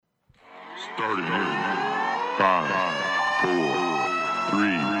Starting in 5, 4, 3, 2,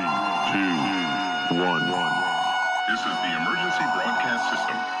 1. This is the emergency broadcast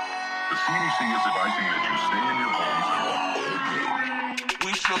system. The CDC is advising that you stay in your homes.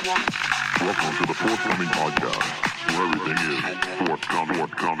 Welcome to the Forthcoming Podcast, where everything is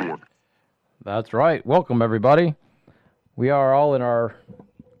forthcoming. That's right. Welcome, everybody. We are all in our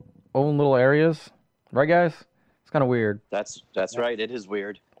own little areas. Right, guys? It's kind of weird. That's right. It is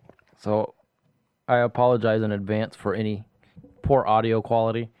weird. So I apologize in advance for any poor audio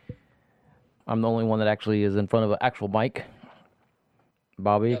quality. I'm the only one that actually is in front of an actual mic.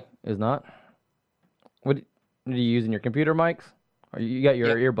 Bobby is not. What are you using, your computer mics? Or you got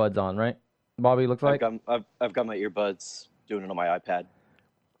your earbuds on, right? Bobby, looks like? I've got my earbuds, doing it on my iPad.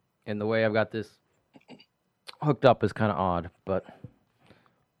 And the way I've got this hooked up is kind of odd, but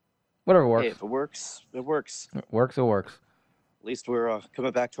whatever works. Hey, if it works, it works. It works. At least we're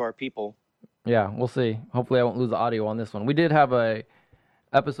coming back to our people. Yeah, we'll see. Hopefully I won't lose the audio on this one. We did have a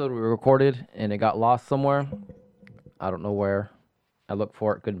episode we recorded, and it got lost somewhere. I don't know where. I looked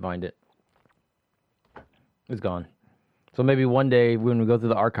for it, couldn't find it. It's gone. So maybe one day when we go through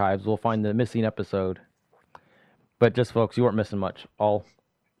the archives, we'll find the missing episode. But just, folks, you weren't missing much. All,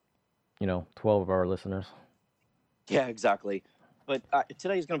 12 of our listeners. Yeah, exactly. But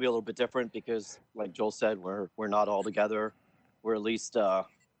today is going to be a little bit different because, like Joel said, we're not all together. We're at least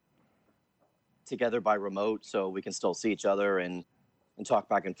together by remote, so we can still see each other and talk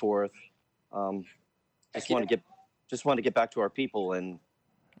back and forth. Just want to get back to our people and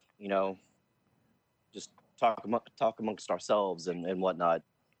just talk amongst ourselves and whatnot.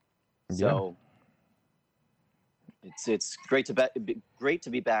 Yeah. So it's great to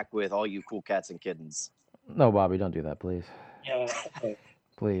be back with all you cool cats and kittens. No, Bobby, don't do that, please. Yeah.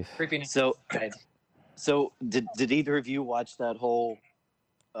 Please. Creepiness. So did either of you watch that whole?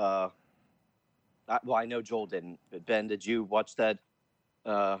 Well, I know Joel didn't. But Ben, did you watch that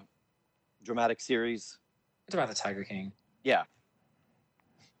dramatic series? It's about the Tiger King. Yeah.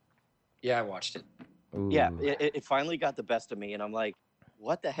 Yeah, I watched it. Ooh. Yeah, it finally got the best of me, and I'm like,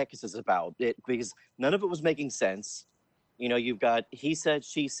 what the heck is this about? Because none of it was making sense. You've got he said,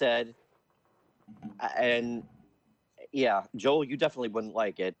 she said, and yeah, Joel, you definitely wouldn't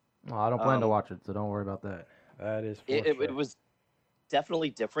like it. Well, I don't plan to watch it, so don't worry about that. That is for sure. It was definitely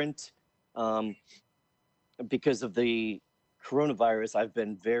different because of the coronavirus. I've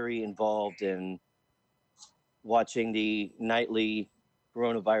been very involved in watching the nightly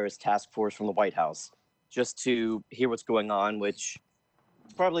coronavirus task force from the White House just to hear what's going on, which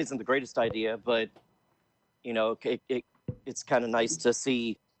probably isn't the greatest idea, but it's kind of nice to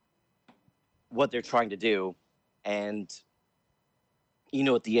see what they're trying to do. And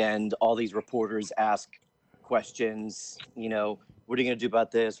at the end, all these reporters ask questions, what are you going to do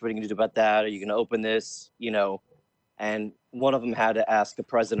about this? What are you going to do about that? Are you going to open this? And one of them had to ask the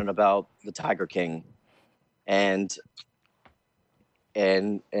president about the Tiger King. And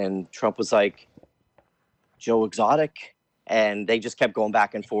Trump was like, Joe Exotic? And they just kept going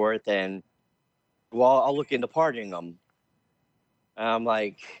back and forth. And, well, I'll look into pardoning them. And I'm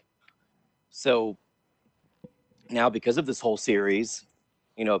like, so now because of this whole series,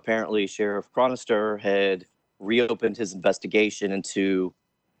 apparently Sheriff Chronister had reopened his investigation into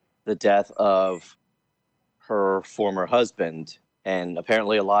the death of her former husband. And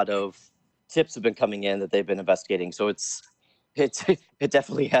apparently a lot of tips have been coming in that they've been investigating. So it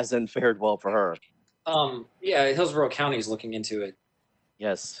definitely hasn't fared well for her. Yeah, Hillsborough County is looking into it.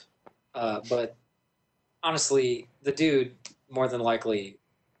 Yes. But honestly, the dude more than likely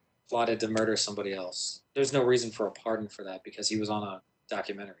plotted to murder somebody else. There's no reason for a pardon for that because he was on a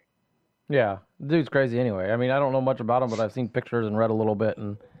documentary. Yeah, the dude's crazy anyway. I mean, I don't know much about him, but I've seen pictures and read a little bit,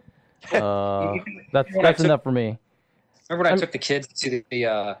 and that's enough for me. Remember when I took the kids to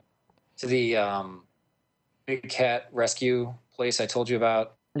the big cat rescue place I told you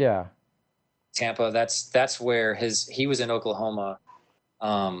about? Yeah. Tampa. That's where he was in Oklahoma.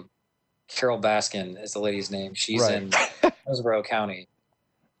 Carol Baskin is the lady's name. She's right. in Hillsborough County,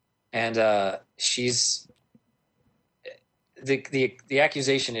 and she's the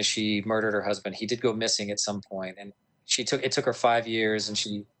accusation is she murdered her husband. He did go missing at some point, and it took her 5 years, and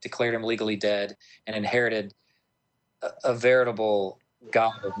she declared him legally dead and inherited a veritable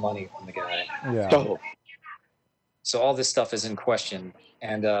goblet of money from the guy. Yeah. Oh. So all this stuff is in question,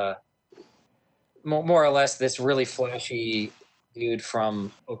 and more or less, this really flashy dude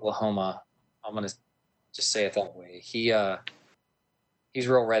from Oklahoma, I'm gonna just say it that way. He's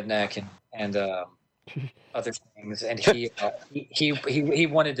real redneck and other things, and he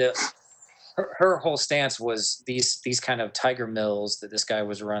wanted to her whole stance was these kind of tiger mills that this guy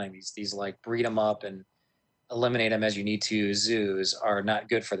was running, these like breed them up and eliminate them as you need to zoos are not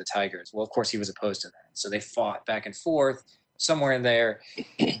good for the tigers. Well, of course he was opposed to that. So they fought back and forth. Somewhere in there,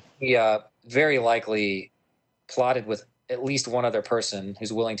 he very likely plotted with at least one other person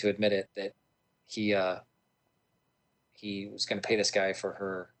who's willing to admit it that he was going to pay this guy for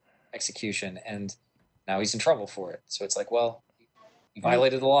her execution, and now he's in trouble for it. So it's like, well, he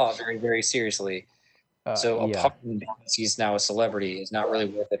violated the law very, very seriously. So yeah. pardon because he's now a celebrity is not really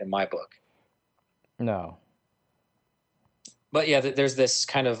worth it in my book. No. But yeah, there's this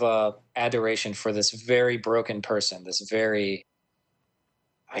kind of adoration for this very broken person, this very,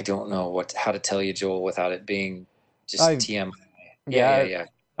 I don't know how to tell you, Joel, without it being just TMI. Yeah.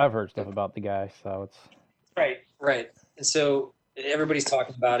 I've heard stuff about the guy, so it's right. And so everybody's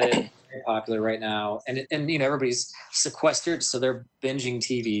talking about it. Very popular right now, and everybody's sequestered, so they're binging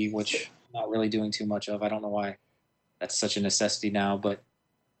TV, which I'm not really doing too much of. I don't know why that's such a necessity now, but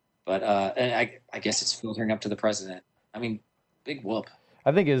and I guess it's filtering up to the president. I mean, big whoop.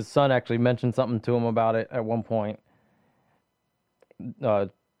 I think his son actually mentioned something to him about it at one point.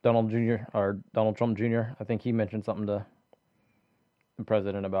 Donald Trump Jr. I think he mentioned something to the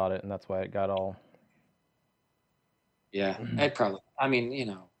president about it, and that's why it got all. Yeah, I'd probably. I mean,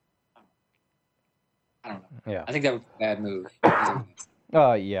 I don't know. Yeah. I think that was a bad move.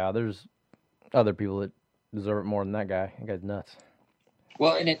 Yeah. There's other people that deserve it more than that guy. That guy's nuts.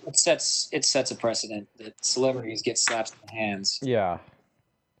 Well, and it sets a precedent that celebrities get slaps in the hands. Yeah.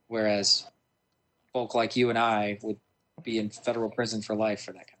 Whereas folk like you and I would be in federal prison for life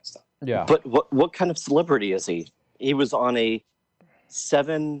for that kind of stuff. Yeah. But what kind of celebrity is he? He was on a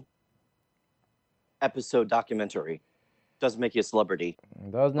 7-episode documentary. Doesn't make you a celebrity.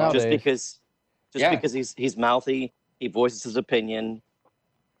 It does nowadays. Because he's mouthy, he voices his opinion.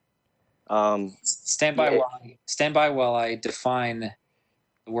 Stand by while I define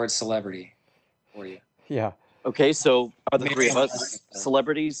the word celebrity for you. Yeah. Okay, so are the three of us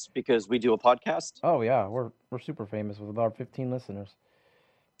celebrities because we do a podcast? Oh yeah, we're super famous with about 15 listeners.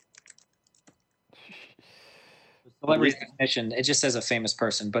 Celebrity definition, it just says a famous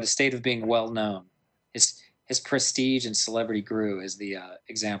person, but a state of being well known. His prestige and celebrity grew is the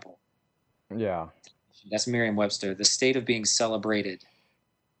example. Yeah. That's Merriam-Webster. The state of being celebrated.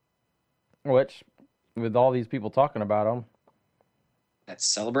 Which, with all these people talking about him. That's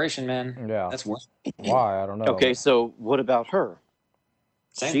celebration, man. Yeah. That's worth it. Why? I don't know. Okay, so what about her?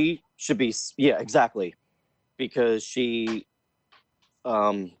 Same. She should be, yeah, exactly. Because she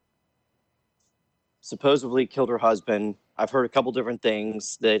supposedly killed her husband. I've heard a couple different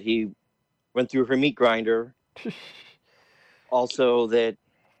things, that he went through her meat grinder. Also that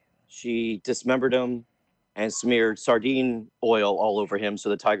she dismembered him and smeared sardine oil all over him so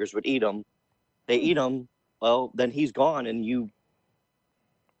the tigers would eat him. They eat him, well, then he's gone, and you...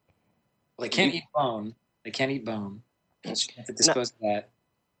 Well, they can't eat bone. They can't eat bone. You have to dispose of that.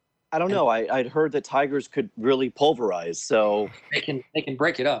 I don't know. I'd heard that tigers could really pulverize, so... They can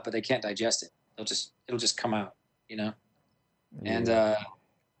break it up, but they can't digest it. It'll just come out, Yeah. And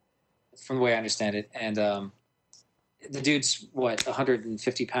from the way I understand it, and the dude's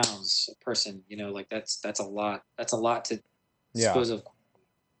 150 pounds a person. Like that's a lot. That's a lot to dispose of.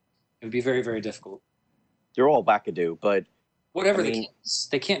 It would be very, very difficult. They're all wackadoo, but... Whatever the case,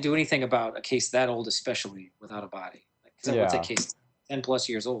 they can't do anything about a case that old, especially without a body. What's that case? 10 plus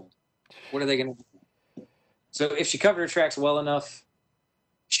years old. What are they going to do? So if she covered her tracks well enough,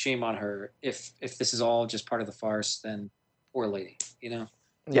 shame on her. If this is all just part of the farce, then poor lady. Yeah.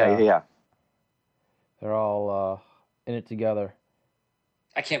 They're all in it together.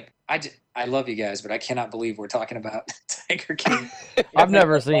 I love you guys, but I cannot believe we're talking about Tiger King. I've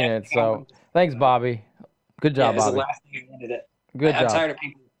never seen it, so thanks, Bobby. Good job, Bobby. The last thing I wanted it. Good job. I'm tired of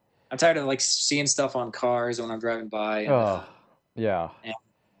people. I'm tired of seeing stuff on cars when I'm driving by. And, yeah. And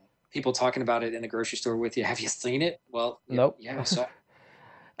people talking about it in the grocery store with you. Have you seen it? Well, nope. Yeah, so.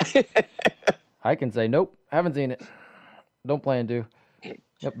 I can say nope. Haven't seen it. Don't plan to.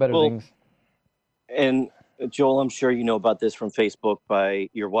 Yep, better things. And Joel, I'm sure you know about this from Facebook by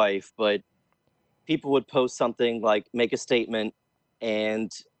your wife, but people would post something like, make a statement,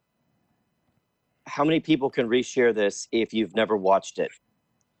 and how many people can reshare this if you've never watched it?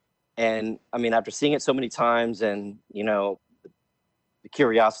 And I mean, after seeing it so many times, and the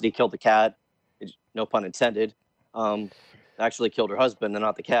curiosity killed the cat, no pun intended, actually killed her husband and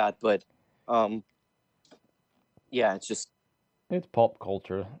not the cat, but yeah, it's pulp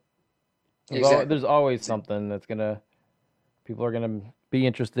culture. There's always something that's people are gonna be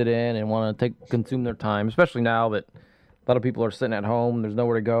interested in and want to consume their time, especially now that a lot of people are sitting at home. There's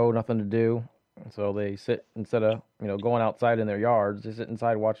nowhere to go, nothing to do. So they sit instead of going outside in their yards. They sit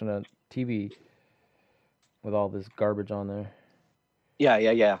inside watching a TV with all this garbage on there.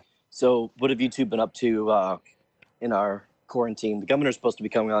 Yeah. So what have you two been up to in our quarantine? The governor's supposed to be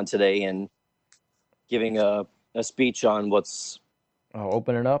coming on today and giving a speech on what's.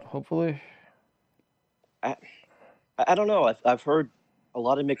 Opening up, hopefully. I don't know. I've heard a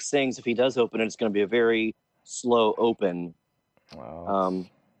lot of mixed things. If he does open it, it's going to be a very slow open. Wow.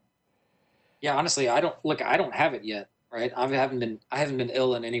 Yeah, honestly, I don't have it yet, right? I haven't been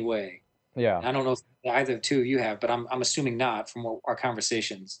ill in any way. Yeah. I don't know if either two of you have, but I'm assuming not from our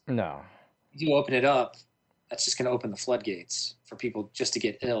conversations. No. If you open it up, that's just going to open the floodgates for people just to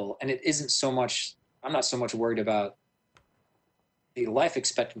get ill. And it isn't so much. I'm not so much worried about the life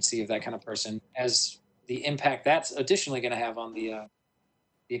expectancy of that kind of person as the impact that's additionally going to have on the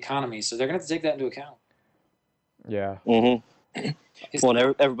economy. So they're going to have to take that into account. Yeah. Mm-hmm. Well,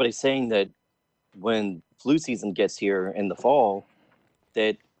 and everybody's saying that when flu season gets here in the fall,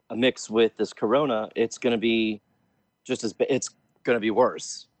 that a mix with this corona, it's going to be just as it's going to be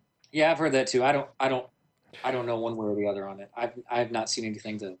worse. Yeah, I've heard that too. I don't know one way or the other on it. I've not seen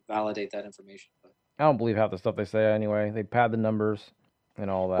anything to validate that information. But I don't believe half the stuff they say anyway. They pad the numbers and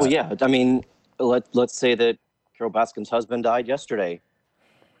all that. Well, yeah. I mean, let's say that Carol Baskin's husband died yesterday.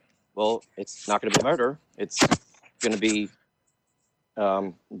 Well, it's not going to be murder. It's going to be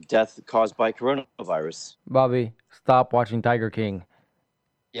death caused by coronavirus. Bobby, stop watching Tiger King.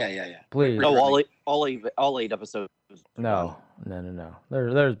 Yeah. Please. No, all eight episodes. No.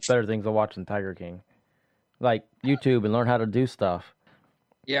 There's better things to watch than Tiger King. Like YouTube and learn how to do stuff.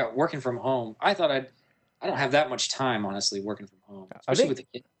 Yeah, working from home. I don't have that much time, honestly, working from home. Especially with the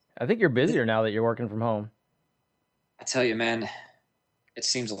kids. I think you're busier now that you're working from home. I tell you, man, it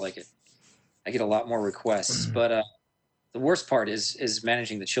seems like it. I get a lot more requests, but the worst part is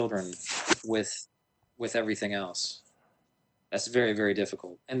managing the children with everything else. That's very, very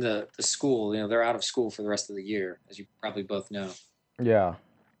difficult. And the school, they're out of school for the rest of the year, as you probably both know. Yeah.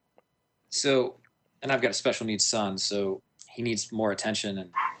 So, and I've got a special needs son, so he needs more attention, and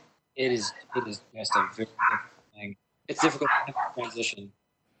it is just a very difficult thing. It's difficult to transition.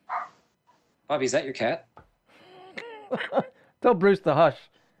 Bobby, is that your cat? Tell Bruce to hush.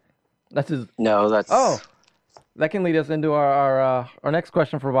 That's his. No, that's. Oh, that can lead us into our next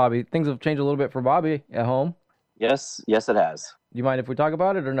question for Bobby. Things have changed a little bit for Bobby at home. Yes, it has. Do you mind if we talk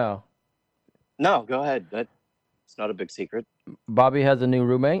about it or no? No, go ahead. It's not a big secret. Bobby has a new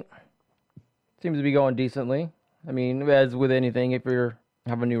roommate. Seems to be going decently. I mean, as with anything, if you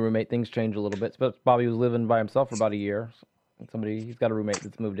have a new roommate, things change a little bit. But Bobby was living by himself for about a year. He's got a roommate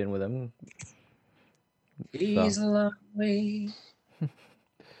that's moved in with him. He's lonely.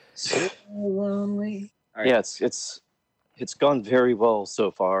 So lonely. Right. Yeah, it's gone very well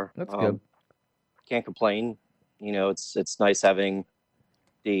so far. That's good. Can't complain. It's nice having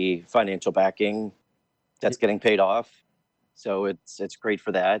the financial backing that's getting paid off. So it's great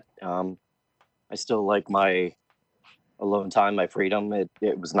for that. I still like my alone time, my freedom.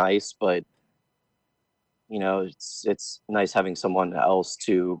 It was nice, but it's nice having someone else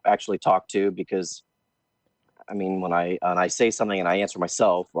to actually talk to, because I mean, when I say something and I answer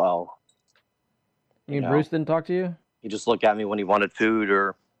myself, well, you and Bruce didn't talk to you? He just looked at me when he wanted food,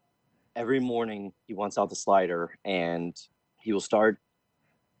 or every morning he wants out the slider and he will start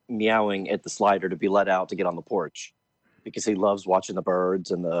meowing at the slider to be let out to get on the porch, because he loves watching the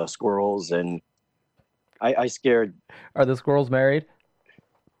birds and the squirrels. And I scared. Are the squirrels married?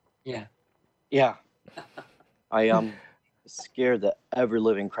 Yeah. Yeah. I scared the ever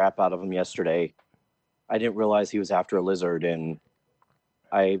living crap out of him yesterday. I didn't realize he was after a lizard, and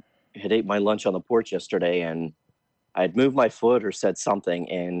I had ate my lunch on the porch yesterday, and I had moved my foot or said something,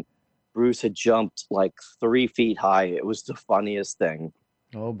 and Bruce had jumped like 3 feet high. It was the funniest thing.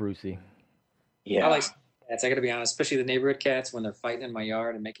 Oh, Brucey. Yeah. I like cats. I got to be honest, especially the neighborhood cats when they're fighting in my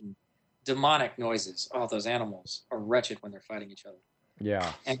yard and making demonic noises. Oh, those animals are wretched when they're fighting each other.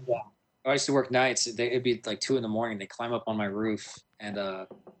 Yeah. And I used to work nights. It'd be like 2 a.m. They climb up on my roof and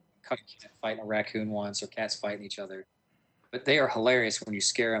caught a cat fighting a raccoon once, or cats fighting each other. But they are hilarious when you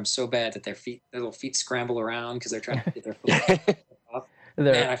scare them so bad that their little feet scramble around because they're trying to get their foot off.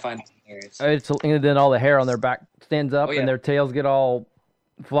 Man, I find it hilarious. And then all the hair on their back stands up, Oh, yeah. and their tails get all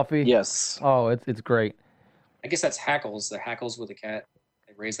fluffy. Yes. Oh, it's great. I guess that's hackles. They're hackles with a cat.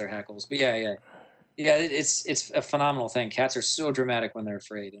 They raise their hackles. But yeah. It's a phenomenal thing. Cats are so dramatic when they're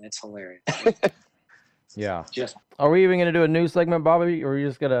afraid, and it's hilarious. Yeah. Just Are we even gonna do a news segment, Bobby, or are you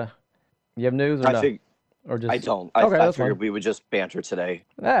just gonna? You have news or no? Or just I don't. Okay, I that's figured fine. we would just banter today.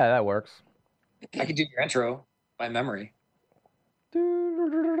 Yeah, that works. I could do your intro. by memory. News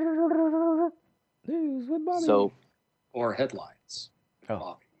with Bobby. So, Or headlines.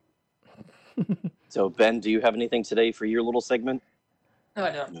 Oh. Bobby. so Ben, do you have anything today for your little segment? No, I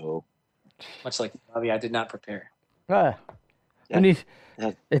don't. No. Much like Bobby, I did not prepare. Ah, That- we need,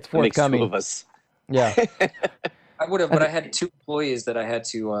 that- it's That makes two forthcoming. of us. Yeah. I would have, but I had 2 employees that I had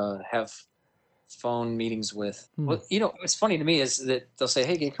to have phone meetings with. Well, you know, what's funny to me is that they'll say,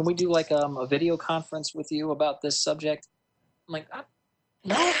 "Hey, can we do like a video conference with you about this subject?" I'm like,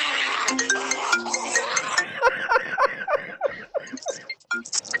 "No."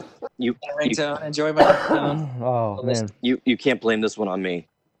 You, Ringtone, enjoy my ringtone. Oh man, you can't blame this one on me.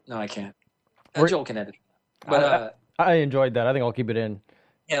 No, I can't. We're- Joel can edit. But I enjoyed that. I think I'll keep it in.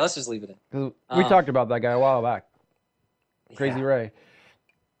 yeah, let's just leave it in. 'Cause we talked about that guy a while back. Crazy Yeah. Ray.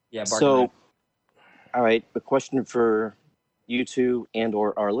 Yeah. So, all right, a question for you two and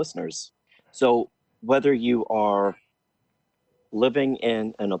or our listeners. So, whether you are living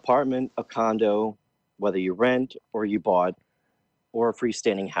in an apartment, a condo, whether you rent or you bought, or a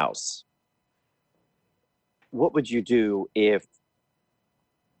freestanding house, what would you do if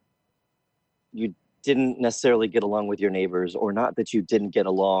you didn't necessarily get along with your neighbors, or not that you didn't get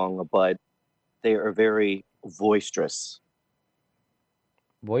along, but they are very boisterous?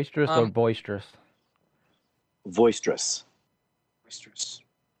 Boisterous or boisterous? Boisterous. Boisterous.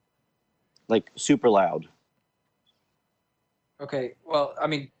 Like super loud. Okay. Well, I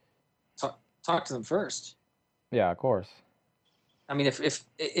mean, talk to them first. Yeah, of course. I mean, if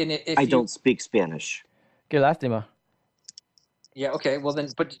I don't speak Spanish. Que lástima. Yeah. Okay. Well, then,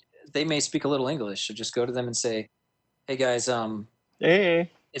 but they may speak a little English, so just go to them and say, "Hey guys,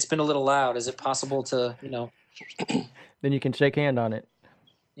 Hey. it's been a little loud. Is it possible to, Then you can shake hand on it.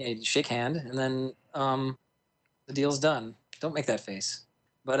 you shake hand and then the deal's done. Don't make that face.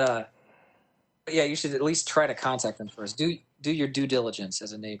 But yeah, you should at least try to contact them first. Do your due diligence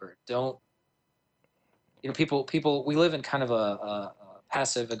as a neighbor. Don't, people. We live in kind of a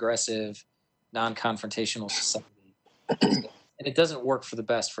passive aggressive, non-confrontational society, and it doesn't work for the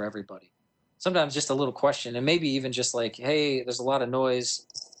best for everybody. Sometimes just a little question, and maybe even just like, "Hey, there's a lot of noise.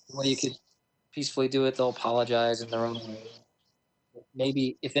 Well, you could peacefully do it." They'll apologize in their own way.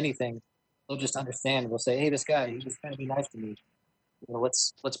 Maybe, if anything, they'll just understand. They'll say, "Hey, this guy, he's just trying to be nice to me.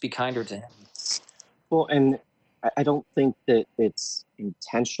 Let's be kinder to him." Well, and I don't think that it's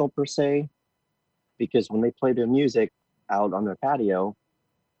intentional per se, because when they play their music out on their patio,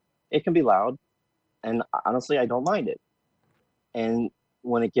 it can be loud, and honestly, I don't mind it. And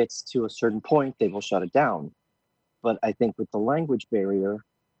when it gets to a certain point, they will shut it down. But I think with the language barrier,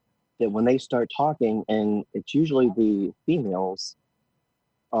 that when they start talking, and it's usually the females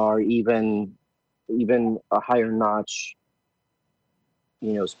are even a higher notch,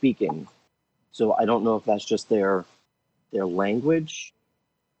 speaking. So I don't know if that's just their language,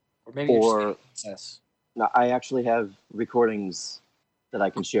 Or maybe or yes. now, I actually have recordings that I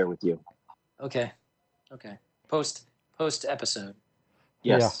can share with you. Okay. Post episode.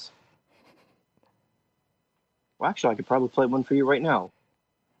 Yes. Well, actually, I could probably play one for you right now.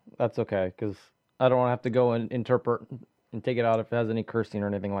 That's okay, because I don't want to have to go and interpret and take it out if it has any cursing or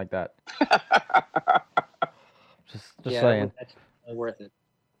anything like that. Just saying. That's worth it.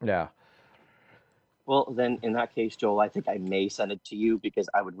 Yeah. Well, then in that case, Joel, I think I may send it to you, because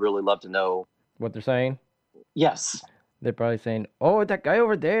I would really love to know. What they're saying? Yes. They're probably saying, "Oh, that guy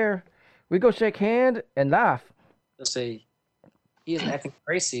over there. We go shake hand and laugh. They'll say, "He is acting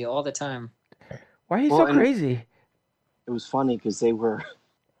crazy all the time." Why are you Well, so and- crazy?" It was funny because they were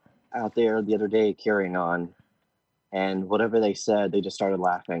out there the other day carrying on, and whatever they said, they just started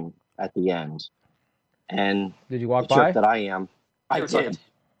laughing at the end. And Did you the walk jerk by? that I am, I They were talking- did.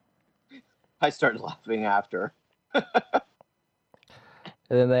 I started laughing after. And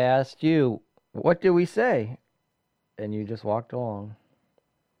then they asked you, "What did we say?" And you just walked along.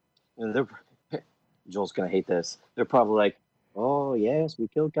 And Joel's gonna hate this. They're probably like, "Oh yes, we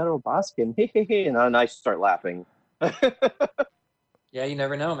killed Carol Baskin," and then I start laughing. Yeah, you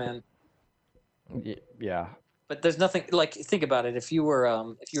never know, man. Yeah. But there's nothing like, think about it. If you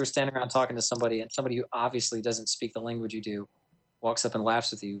were standing around talking to somebody, and somebody who obviously doesn't speak the language you do walks up and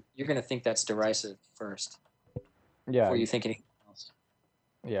laughs with you, you're gonna think that's derisive first Yeah. before you think anything else.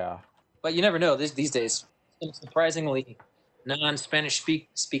 Yeah. But you never know. These days, some surprisingly non-Spanish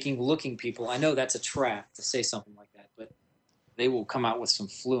speaking looking people. I know that's a trap to say something like that, but they will come out with some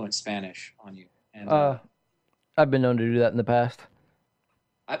fluent Spanish on you. And I've been known to do that in the past.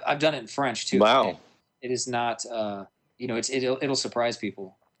 I've done it in French too. Wow. It is not. It'll surprise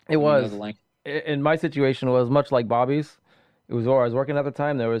people. It when you know was. the language. In my situation was much like Bobby's. It was where I was working at the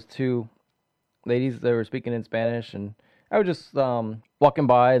time. There was two ladies that were speaking in Spanish, and I was just walking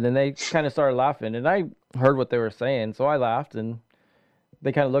by, and then they kind of started laughing, and I heard what they were saying, so I laughed, and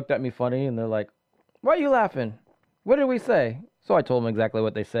they kind of looked at me funny, and they're like, "Why are you laughing? What did we say?" So I told them exactly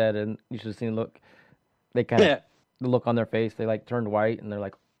what they said, and you should have seen the look. They kind of Yeah. the look on their face. They like turned white, and they're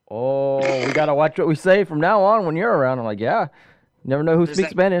like, "Oh, we gotta watch what we say from now on when you're around." I'm like, "Yeah, never know who There's speaks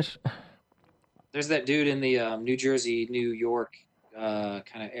that- Spanish." There's that dude in the New Jersey, New York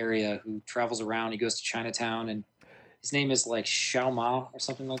kind of area who travels around. He goes to Chinatown, and his name is like Xiao Ma or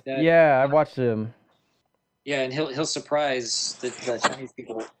something like that. Yeah, I watched him. Yeah, and he'll surprise the Chinese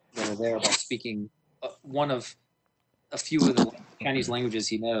people that are there by speaking one of a few of the Chinese languages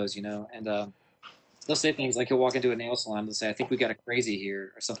he knows, and they'll say things like he'll walk into a nail salon, they'll say, "I think we got a crazy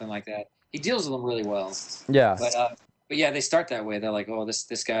here," or something like that. He deals with them really well, Yeah, but yeah, they start that way. They're like, "Oh,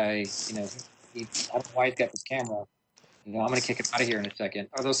 this guy, I don't know why he's got this camera. I'm gonna kick him out of here in a second."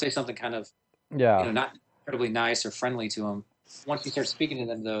 Or they'll say something kind of, yeah. not incredibly nice or friendly to him. Once you start speaking to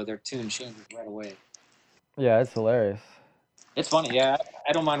them, though, their tune changes right away. Yeah, it's hilarious. It's funny, yeah.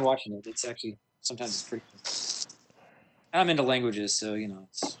 I don't mind watching it. It's actually sometimes it's pretty. I'm into languages, so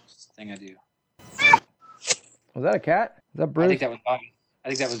it's a thing I do. Was that a cat? Is that I Bruce? think that was Bobby. I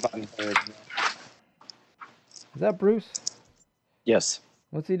think that was Bobby Bird. Is that Bruce? Yes.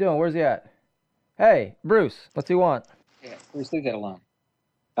 What's he doing? Where's he at? Hey, Bruce, what's he want? Yeah, please leave that alone.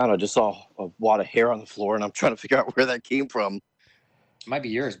 I don't know. Just saw a wad of hair on the floor, and I'm trying to figure out where that came from. It might be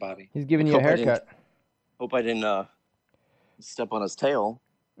yours, Bobby. He's giving you a Hope I didn't- haircut. Hope I didn't step on his tail.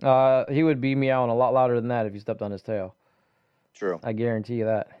 He would be meowing a lot louder than that if you stepped on his tail. True. I guarantee you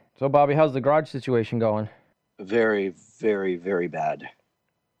that. So, Bobby, how's the garage situation going? Very, very, very bad.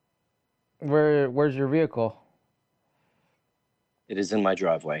 Where's your vehicle? It is in my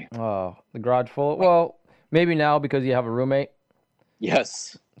driveway. Oh, the garage full. Well, maybe now because you have a roommate.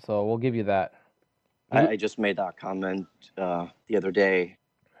 Yes. So we'll give you that. I just made that comment the other day,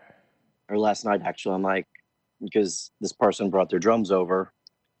 or last night actually. I'm like, because this person brought their drums over.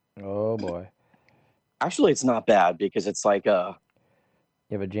 Oh boy, Actually, it's not bad because it's like you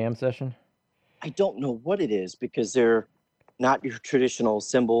have a jam session. I don't know what it is because they're not your traditional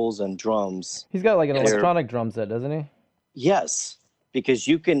cymbals and drums. He's got like an They're- electronic drum set, doesn't he? Yes, because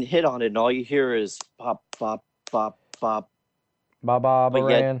you can hit on it and all you hear is pop, pop, pop, pop. Baba But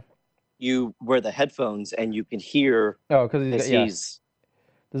yet- Baran. You wear the headphones and you can hear Oh, because he's as got, yeah. he's.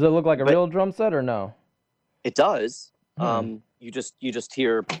 Does it look like a but- real drum set or no? It does. Hmm. You just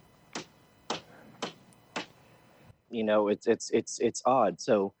hear. It's odd.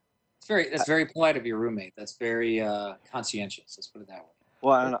 So, That's very polite of your roommate. That's very conscientious. Let's put it that way.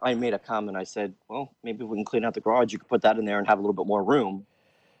 well, I made a comment. I said, well, maybe we can clean out the garage. You could put that in there and have a little bit more room.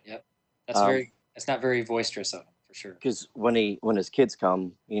 That's Um, That's not very boisterous of him, for sure. Because when his kids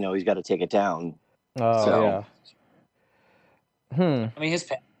come, he's got to take it down. Oh So- yeah. I mean,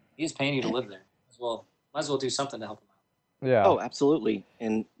 he's paying you to live there. Might as well do something to help him out. Yeah. Oh, absolutely.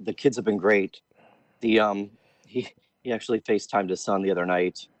 And the kids have been great. He actually FaceTimed his son the other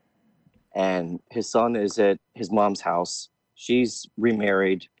night, and his son is at his mom's house. She's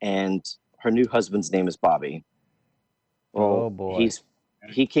remarried, and her new husband's name is Bobby. Oh, boy.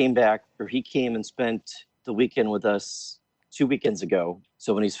 He came and spent the weekend with us 2 weekends ago.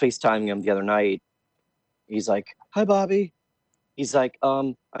 So when he's FaceTiming him the other night, he's like, "Hi, Bobby." He's like,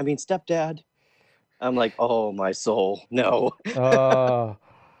 stepdad. I'm like, oh my soul, no. Oh.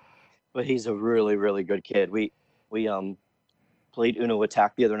 But he's a really, really good kid. We played Uno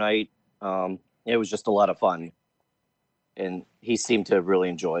Attack the other night. It was just a lot of fun, and he seemed to really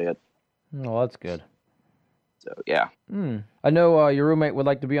enjoy it. Well, that's good. So yeah, I know your roommate would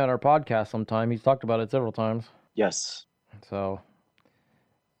like to be on our podcast sometime. He's talked about it several times. yes, So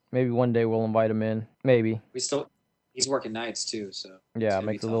maybe one day we'll invite him in. Maybe. He's working nights too, so Yeah, gonna it be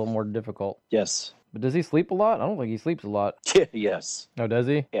makes it a tough. little more difficult. yes, But does he sleep a lot? I don't think he sleeps a lot. yes, Oh, does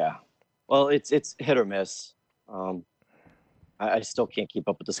he? yeah. Well, it's hit or miss. I still can't keep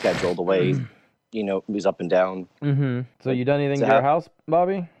up with the schedule the way it moves up and down. Mm-hmm. So you done anything So to your how- house,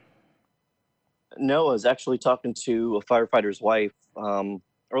 Bobby? No, I was actually talking to a firefighter's wife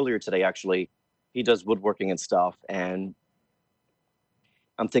earlier today. Actually, he does woodworking and stuff, and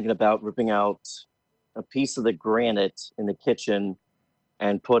I'm thinking about ripping out a piece of the granite in the kitchen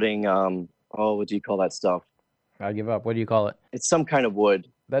and putting what do you call that stuff? I give up. What do you call it? It's some kind of wood.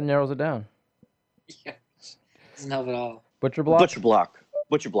 That narrows it down. Yeah, doesn't help at all. Butcher block?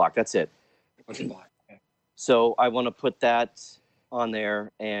 Butcher block. That's it. Butcher block. Okay. So I want to put that on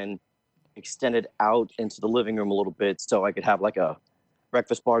there and extend it out into the living room a little bit, so I could have like a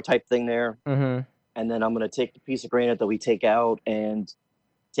breakfast bar type thing there. Mm-hmm. And then I'm going to take the piece of granite that we take out and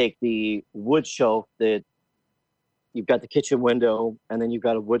take the wood shelf that you've got the kitchen window, and then you've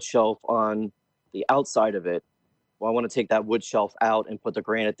got a wood shelf on the outside of it. Well, I want to take that wood shelf out and put the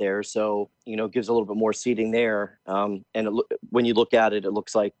granite there, so it gives a little bit more seating there. And when you look at it, it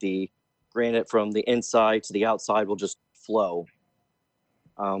looks like the granite from the inside to the outside will just flow.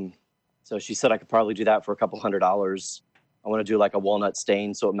 So she said I could probably do that for a couple $100. I want to do like a walnut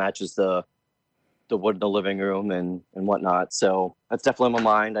stain so it matches the wood in the living room and whatnot. So that's definitely on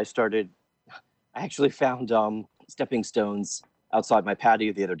my mind. I actually found stepping stones outside my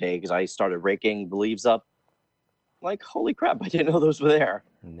patio the other day because I started raking the leaves up. Like, holy crap, I didn't know those were there.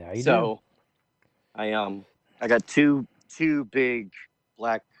 Now you So I got two big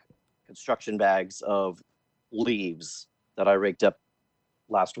black construction bags of leaves that I raked up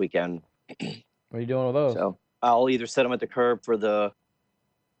last weekend. do. What are you doing with those? So I'll either set them at the curb for the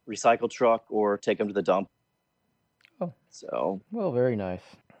recycle truck or take them to the dump. Oh. So Well, very nice.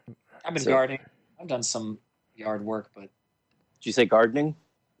 I've been So- gardening. I've done some yard work, but did you say gardening?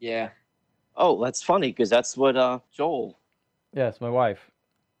 yeah. Oh, that's funny because that's what Joel. Yes, my wife.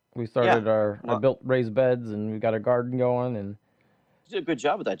 We started I Ma- built raised beds and we got a garden going, and You did a good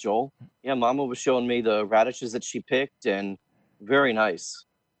job with that, Joel. Yeah, Mama was showing me the radishes that she picked, and very nice.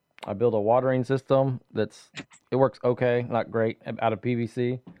 I built a watering system it works okay, not great, out of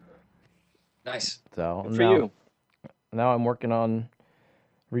PVC. Nice. So Good for you. now I'm working on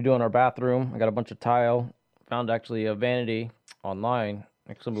redoing our bathroom. I got a bunch of tile. Found actually a vanity online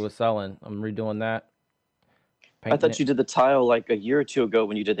like somebody was selling. I'm redoing that. I thought you did the tile like a year or two ago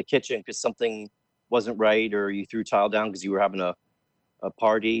when you did the kitchen because something wasn't right, or you threw tile down because you were having a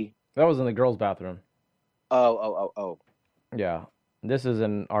party. That was in the girls' bathroom. Oh. Yeah. This is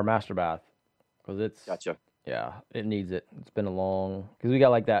in our master bath. Because it's Gotcha. yeah, it needs it. It's been because we got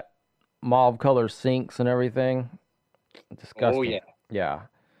like that mauve color sinks and everything. Disgusting. Oh yeah. Yeah.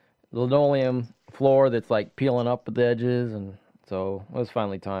 Linoleum floor that's like peeling up at the edges, and so it was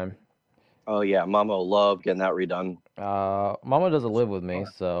finally time. Oh yeah, Mama will love getting that redone. Mama doesn't live with me,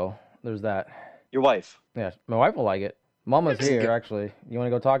 so there's that. Your wife. Yeah, my wife will like it. Mama's here, actually. You want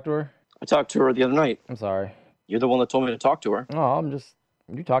to go talk to her? I talked to her the other night. I'm sorry. You're the one that told me to talk to her. No,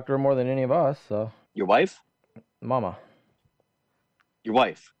 you talk to her more than any of us, so. Your wife? Mama. Your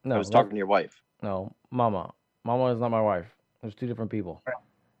wife. No, I was talking to your wife. No, Mama. Mama is not my wife. There's two different people.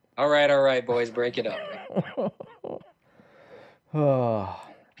 All right, boys, break it up. Oh,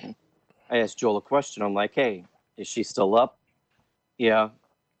 I asked Joel a question. I'm like, hey, is she still up? Yeah.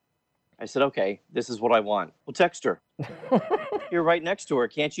 I said, okay, this is what I want. Well, text her. You're right next to her.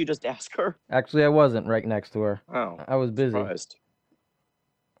 Can't you just ask her? Actually, I wasn't right next to her. Oh, I was busy. surprised.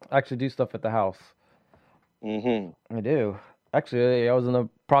 I actually do stuff at the house. Mm-hmm. I do. Actually, I was in the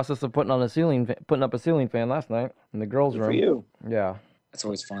process of putting up a ceiling fan last night in the girls' Good room. for you. Yeah. That's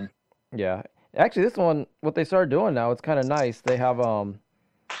always fun. Yeah. Actually, this one, what they started doing now, it's kind of nice. They have on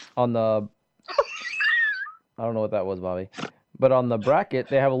the I don't know what that was, Bobby, but on the bracket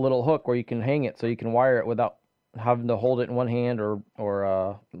they have a little hook where you can hang it, so you can wire it without having to hold it in one hand or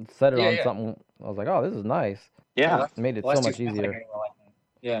set it Yeah, on yeah. something. I was like, oh, this is nice. Yeah. It made it Well, so that's much too- easier.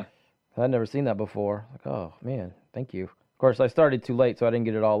 Yeah. I'd never seen that before. Like, oh man, thank you. Of course, I started too late, so I didn't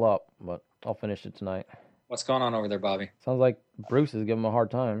get it all up, but I'll finish it tonight. What's going on over there, Bobby? Sounds like Bruce is giving him a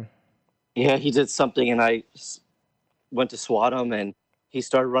hard time. Yeah, he did something, and I went to swat him, and he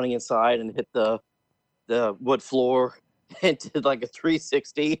started running inside and hit the wood floor and did like a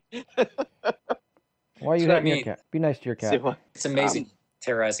 360. Why are you That's what I hitting your mean. cat? Be nice to your See cat. what- It's amazing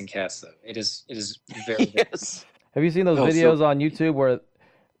terrorizing cats, though. It is very. Yes. Have you seen those No, so- videos on YouTube where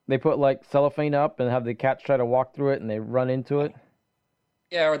they put like cellophane up and have the cats try to walk through it and they run into it?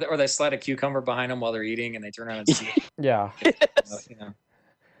 Yeah, or they slide a cucumber behind them while they're eating, and they turn around and see it. Yeah. You know.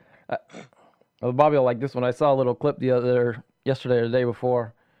 Well, Bobby will like this one. I saw a little clip yesterday or the day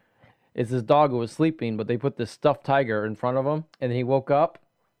before. It's this dog who was sleeping, but they put this stuffed tiger in front of him, and he woke up,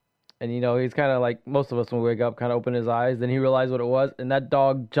 and he's kind of like most of us when we wake up, kind of open his eyes. Then he realized what it was, and that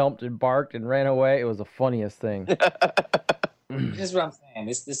dog jumped and barked and ran away. It was the funniest thing. This is what I'm saying.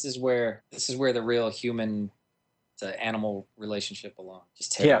 This is where the real human to animal relationship belongs.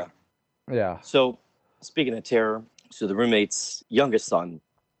 Just terror. Yeah. So, speaking of terror, so the roommate's youngest son,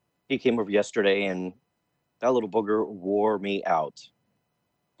 he came over yesterday, and that little booger wore me out.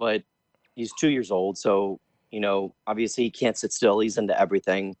 But he's 2 years old, so obviously he can't sit still. He's into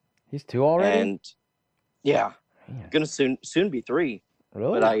everything, He's 2 already? and yeah, Man, gonna soon be 3.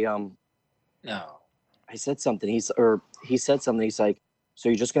 really? But No. I said something. He said something. He's like, so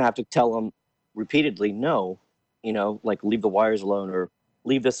you're just gonna have to tell him repeatedly, no, like leave the wires alone, or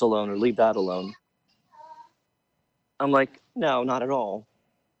leave this alone, or leave that alone. I'm like, no, not at all.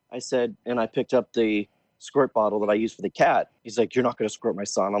 I said, and I picked up the squirt bottle that I use for the cat. He's like, you're not going to squirt my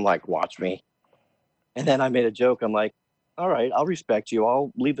son. I'm like, watch me. And then I made a joke. I'm like, all right, I'll respect you.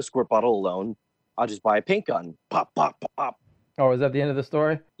 I'll leave the squirt bottle alone. I'll just buy a paint gun. Pop, pop, pop, pop. Oh, is that the end of the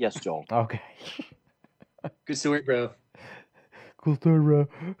story? Yes, Joel. Okay. Good story, bro. Cool story, bro.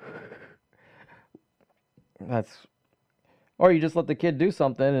 That's... Or you just let the kid do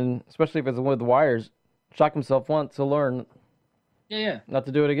something, and especially if it's with wires, shock himself once to learn Yeah. not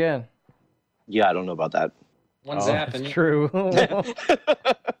to do it again. Yeah, I don't know about that. One zap and It's true. I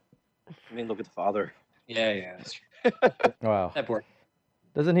mean, look at the father. yeah. Wow. That poor.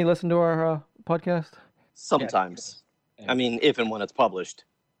 Doesn't he listen to our podcast? Sometimes. Yeah. I mean, if and when it's published.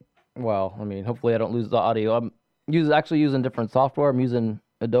 Well, I mean, hopefully I don't lose the audio. I'm actually using different software. I'm using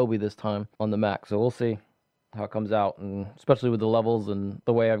Adobe this time on the Mac, so we'll see how it comes out, and especially with the levels and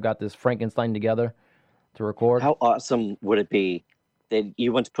the way I've got this Frankenstein together to record. How awesome would it be that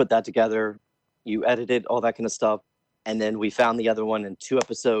you went to put that together, you edited all that kind of stuff, and then we found the other one in 2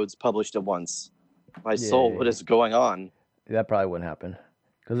 episodes published at once? My soul, what is going on? That probably wouldn't happen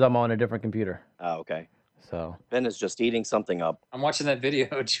because I'm on a different computer. Oh, okay. So Ben is just eating something up. I'm watching that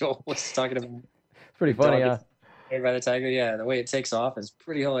video Joel was talking about. it's pretty funny, huh? Dog gets by the tiger. Yeah, the way it takes off is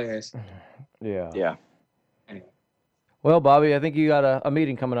pretty hilarious. Yeah. Yeah. Anyway, Well, Bobby, I think you got a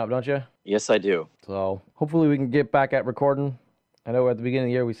meeting coming up, don't you? Yes, I do. So hopefully we can get back at recording. I know at the beginning of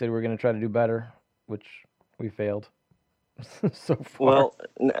the year we said we were going to try to do better, which we failed so far. Well,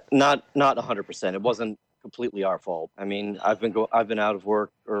 not 100%. It wasn't completely our fault. I mean, I've been out of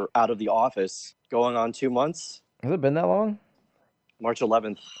work or out of the office going on 2 months. Has it been that long? March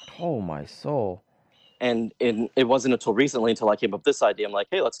 11th. Oh, my soul. And it wasn't until recently until I came up with this idea. I'm like,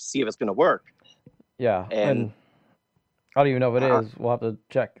 hey, let's see if it's going to work. Yeah. And I don't even know if it is. We'll have to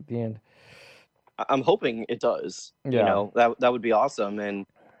check at the end. I'm hoping it does. Yeah. You know, that would be awesome. And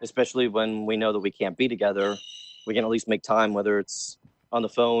especially when we know that we can't be together, we can at least make time, whether it's on the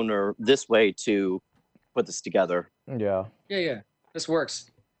phone or this way, to put this together. Yeah. yeah. This works.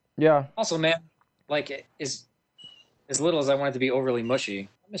 Yeah. Also, man, like as little as I want it to be overly mushy,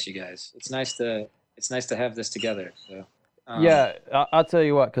 I miss you guys. It's nice to have this together. So Yeah. I'll tell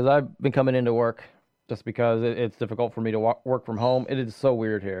you what, because I've been coming into work just because it's difficult for me to work from home. It is so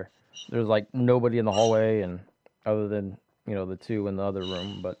weird here. There's like nobody in the hallway, and other than, the 2 in the other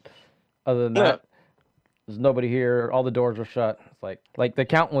room, but other than that, there's nobody here. All the doors are shut. It's like the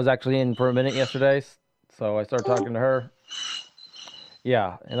accountant was actually in for a minute yesterday, so I started talking to her.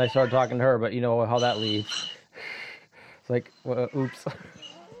 Yeah, and I started talking to her, but you know how that leaves. It's like, oops.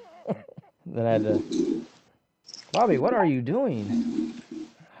 Then I had to... Bobby, what are you doing?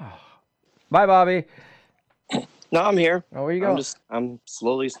 Bye, Bobby. No, I'm here. Oh, where you going? I'm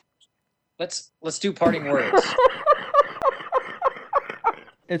slowly. let's do parting words.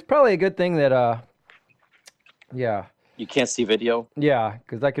 It's probably a good thing that, yeah. You can't see video. Yeah,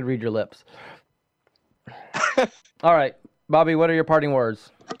 because I could read your lips. All right, Bobby, what are your parting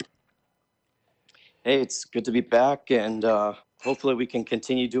words? Hey, it's good to be back, and hopefully we can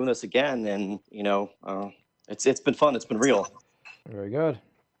continue doing this again. And it's been fun. It's been real. Very good.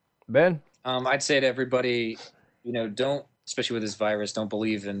 Ben? I'd say to everybody, don't, especially with this virus, don't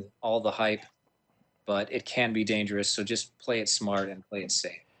believe in all the hype, but it can be dangerous. So just play it smart and play it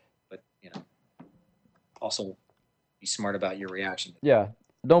safe. But, also be smart about your reaction. Yeah,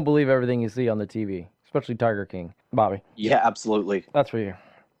 don't believe everything you see on the TV, especially Tiger King. Bobby? Yeah, absolutely. That's for you.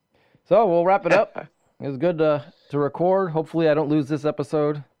 So we'll wrap it up. It was good to record. Hopefully I don't lose this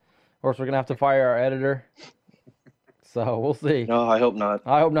episode, or else we're going to have to fire our editor. So we'll see. No, I hope not.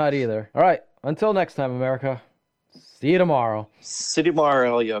 I hope not either. All right. Until next time, America. See you tomorrow. City Mar,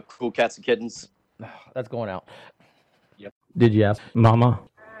 all you cool cats and kittens. That's going out. Yep. Did you ask Mama?